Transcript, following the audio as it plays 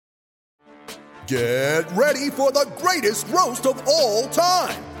Get ready for the greatest roast of all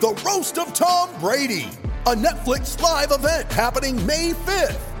time, the Roast of Tom Brady, a Netflix live event happening May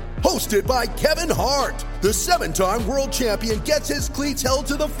 5th. Hosted by Kevin Hart, the 7-time world champion gets his cleats held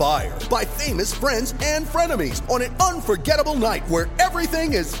to the fire by famous friends and frenemies on an unforgettable night where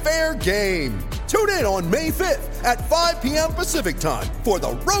everything is fair game. Tune in on May 5th at 5 p.m. Pacific time for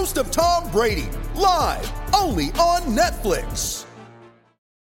the Roast of Tom Brady, live only on Netflix.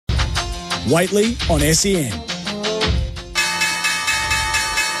 Waitley on SEN.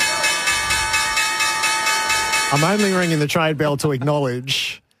 I'm only ringing the trade bell to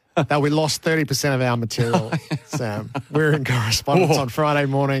acknowledge that we lost 30% of our material, Sam. We're in correspondence on Friday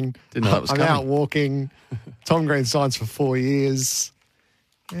morning. Didn't know that was I'm coming. out walking. Tom Green signs for 4 years.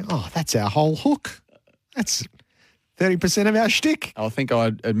 Oh, that's our whole hook. That's 30% of our shtick. I think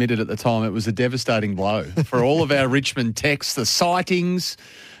I admitted at the time it was a devastating blow for all of our Richmond texts, the sightings,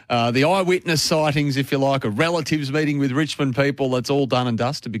 the eyewitness sightings, if you like, a relatives meeting with Richmond people. That's all done and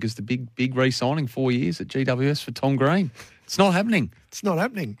dusted because the big re-signing 4 years at GWS for Tom Green. It's not happening. It's not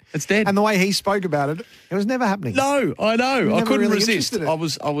happening. It's dead. And the way he spoke about it, it was never happening. No, I know. I couldn't really resist. interested in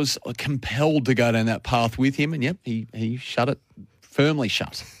it. I was compelled to go down that path with him, and yep, he shut it. Firmly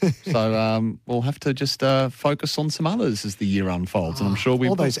shut. So we'll have to just focus on some others as the year unfolds, and I'm sure we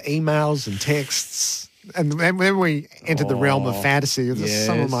all those emails and texts. And then we entered the realm of fantasy. It was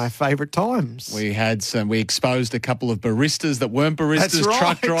some of my favourite times. We exposed a couple of baristas that weren't baristas, That's right.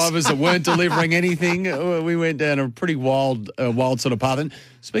 truck drivers that weren't delivering anything. We went down a pretty wild sort of path. And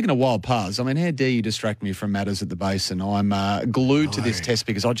speaking of wild paths, I mean, how dare you distract me from matters at the Basin? I'm glued to this test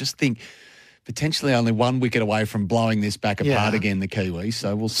because I just think potentially only 1 wicket away from blowing this back apart again, the Kiwis.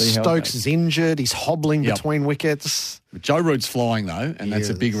 So we'll see how Stokes is injured. He's hobbling between wickets. Joe Root's flying, though, and that's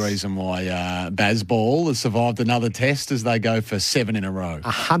a big reason why Baz Ball has survived another test as they go for 7 in a row.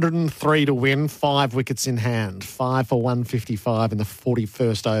 103 to win, 5 wickets in hand, 5 for 155 in the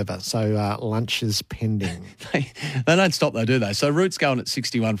 41st over. So lunch is pending. They don't stop, though, do they? So Root's going at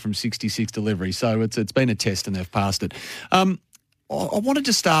 61 from 66 delivery. So it's been a test and they've passed it. I wanted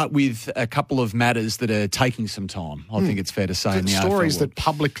to start with a couple of matters that are taking some time, I think it's fair to say. In the stories AFL that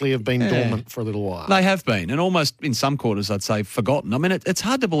publicly have been dormant for a little while. They have been, and almost in some quarters, I'd say, forgotten. I mean, it's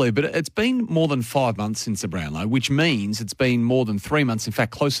hard to believe, but it's been more than 5 months since the Brownlow, which means it's been more than 3 months, in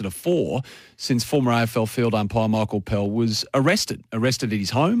fact, closer to 4, since former AFL field umpire Michael Pell was arrested at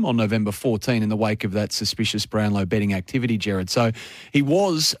his home on November 14 in the wake of that suspicious Brownlow betting activity, Jared. So he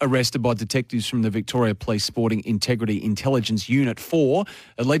was arrested by detectives from the Victoria Police Sporting Integrity Intelligence Unit for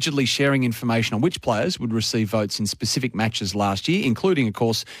allegedly sharing information on which players would receive votes in specific matches last year, including, of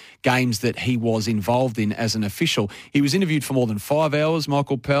course, games that he was involved in as an official. He was interviewed for more than 5 hours,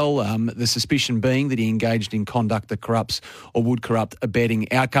 Michael Pell, the suspicion being that he engaged in conduct that corrupts or would corrupt a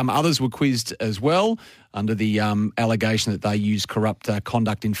betting outcome. Others were quizzed as well under the allegation that they use corrupt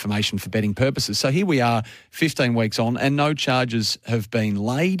conduct information for betting purposes. So here we are 15 weeks on and no charges have been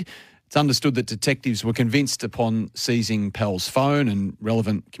laid. It's understood that detectives were convinced upon seizing Pell's phone and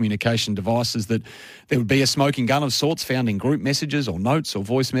relevant communication devices that there would be a smoking gun of sorts found in group messages or notes or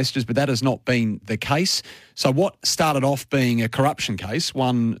voice messages, but that has not been the case. So what started off being a corruption case,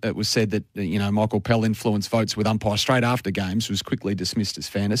 one it was said that Michael Pell influenced votes with umpires straight after games, was quickly dismissed as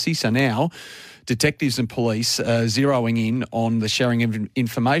fantasy. So now detectives and police are zeroing in on the sharing of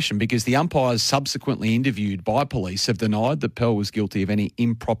information because the umpires subsequently interviewed by police have denied that Pell was guilty of any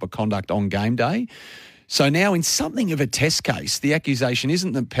improper conduct on game day. So now in something of a test case, the accusation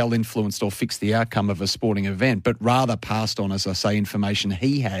isn't that Pell influenced or fixed the outcome of a sporting event, but rather passed on, as I say, information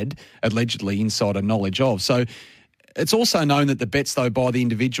he had allegedly insider knowledge of. So it's also known that the bets, though, by the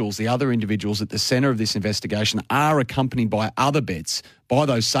individuals, the other individuals at the centre of this investigation, are accompanied by other bets by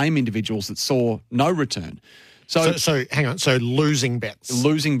those same individuals that saw no return. So hang on. So losing bets.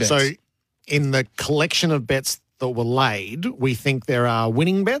 Losing bets. So in the collection of bets that were laid, we think there are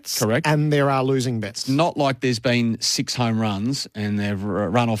winning bets. Correct. And there are losing bets. Not like there's been 6 home runs and they've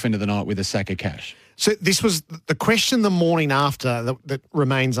run off into the night with a sack of cash. So this was the question the morning after that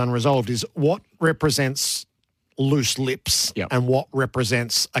remains unresolved is what represents loose lips and what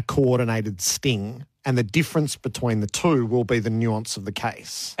represents a coordinated sting. And the difference between the two will be the nuance of the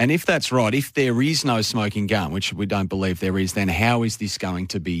case. And if that's right, if there is no smoking gun, which we don't believe there is, then how is this going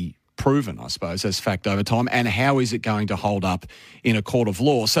to be proven, I suppose, as fact over time, and how is it going to hold up in a court of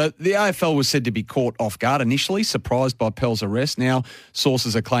law? So the AFL was said to be caught off guard initially, surprised by Pell's arrest. Now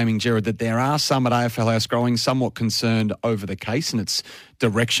sources are claiming, Gerard, that there are some at AFL House growing somewhat concerned over the case and its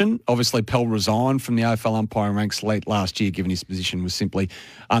direction. Obviously, Pell resigned from the AFL umpiring ranks late last year, given his position was simply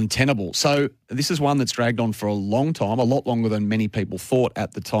untenable. So this is one that's dragged on for a long time, a lot longer than many people thought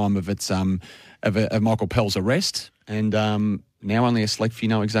at the time of its of Michael Pell's arrest, and now only a select few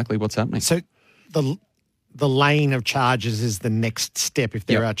know exactly what's happening. So the laying of charges is the next step if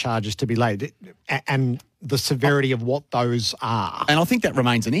there are charges to be laid, and the severity of what those are. And I think that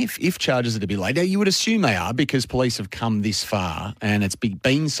remains an if charges are to be laid. Now, you would assume they are because police have come this far and it's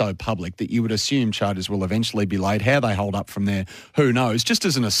been so public that you would assume charges will eventually be laid. How they hold up from there, who knows? Just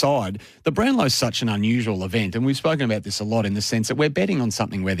as an aside, the Brownlow is such an unusual event, and we've spoken about this a lot in the sense that we're betting on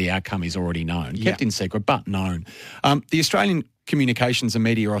something where the outcome is already known, kept in secret, but known. The Australian Communications and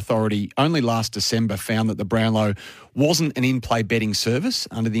Media Authority only last December found that the Brownlow wasn't an in-play betting service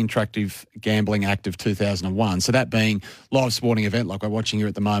under the Interactive Gambling Act of 2001. So that being live sporting event like we're watching here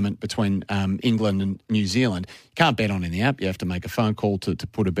at the moment between England and New Zealand, you can't bet on in the app. You have to make a phone call to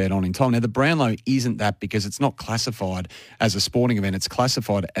put a bet on in time. Now, the Brownlow isn't that because it's not classified as a sporting event. It's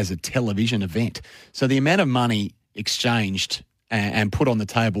classified as a television event. So the amount of money exchanged and put on the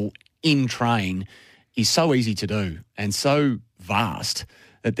table in train is so easy to do and so vast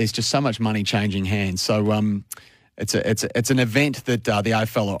that there's just so much money changing hands. So it's an event that the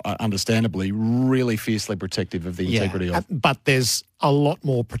AFL are understandably really fiercely protective of the integrity of. But there's a lot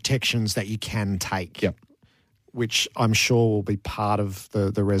more protections that you can take. Yep. Which I'm sure will be part of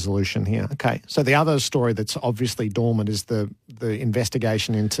the resolution here. Okay, so the other story that's obviously dormant is the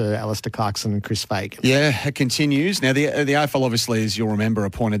investigation into Alistair Clarkson and Chris Fagan. Yeah, it continues. Now, the AFL obviously, as you'll remember,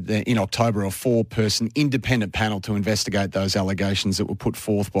 appointed in October a 4-person independent panel to investigate those allegations that were put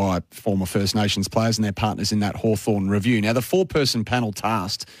forth by former First Nations players and their partners in that Hawthorn review. Now, the 4-person panel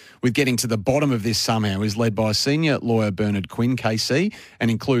tasked with getting to the bottom of this somehow is led by senior lawyer Bernard Quinn, KC,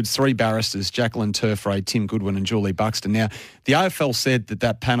 and includes 3 barristers, Jacqueline Turfray, Tim Goodwin and Julie Buxton. Now, the AFL said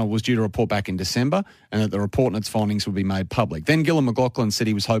that panel was due to report back in December and that the report and its findings would be made public. Then Gillon McLachlan said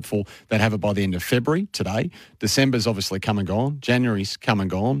he was hopeful they'd have it by the end of February, today. December's obviously come and gone. January's come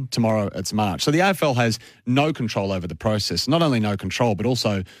and gone. Tomorrow it's March. So the AFL has no control over the process. Not only no control, but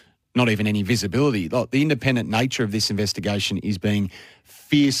also not even any visibility. The independent nature of this investigation is being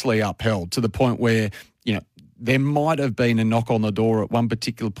fiercely upheld to the point where, there might have been a knock on the door at one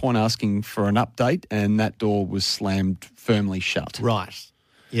particular point asking for an update, and that door was slammed firmly shut. Right.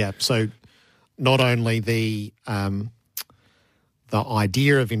 Yeah. So not only the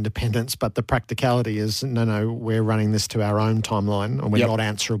idea of independence, but the practicality is, no, we're running this to our own timeline and we're not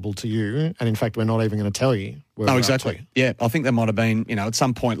answerable to you. And in fact, we're not even going to tell you. Oh, exactly. Yeah, I think that might have been, at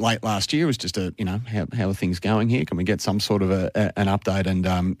some point late last year, it was just how are things going here? Can we get some sort of an update?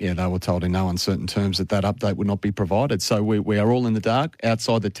 And they were told in no uncertain terms that update would not be provided. So we are all in the dark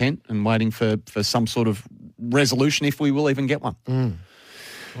outside the tent and waiting for some sort of resolution, if we will even get one.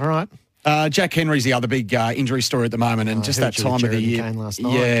 All right. Jack Henry's the other big injury story at the moment, and just that time of the year. Last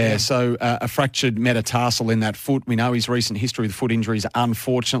night, so a fractured metatarsal in that foot. We know his recent history with foot injuries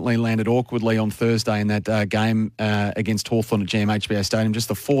unfortunately landed awkwardly on Thursday in that game against Hawthorn at GMHBA Stadium. Just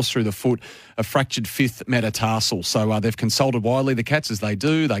the force through the foot, a fractured 5th metatarsal. So they've consulted widely, the Cats, as they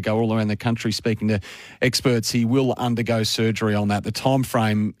do. They go all around the country speaking to experts. He will undergo surgery on that. The time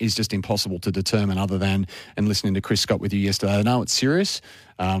frame is just impossible to determine other than, and listening to Chris Scott with you yesterday, I know it's serious.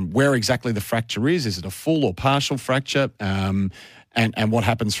 Where exactly the fracture is it a full or partial fracture? And what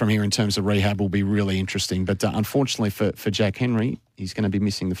happens from here in terms of rehab will be really interesting. But unfortunately for Jack Henry, he's going to be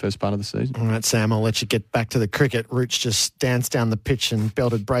missing the first part of the season. All right, Sam, I'll let you get back to the cricket. Rooch just danced down the pitch and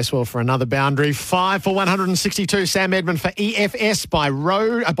belted Bracewell for another boundary. 5 for 162. Sam Edmund for EFS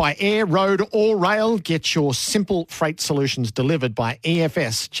by air, road or rail. Get your simple freight solutions delivered by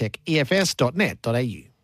EFS. Check efs.net.au.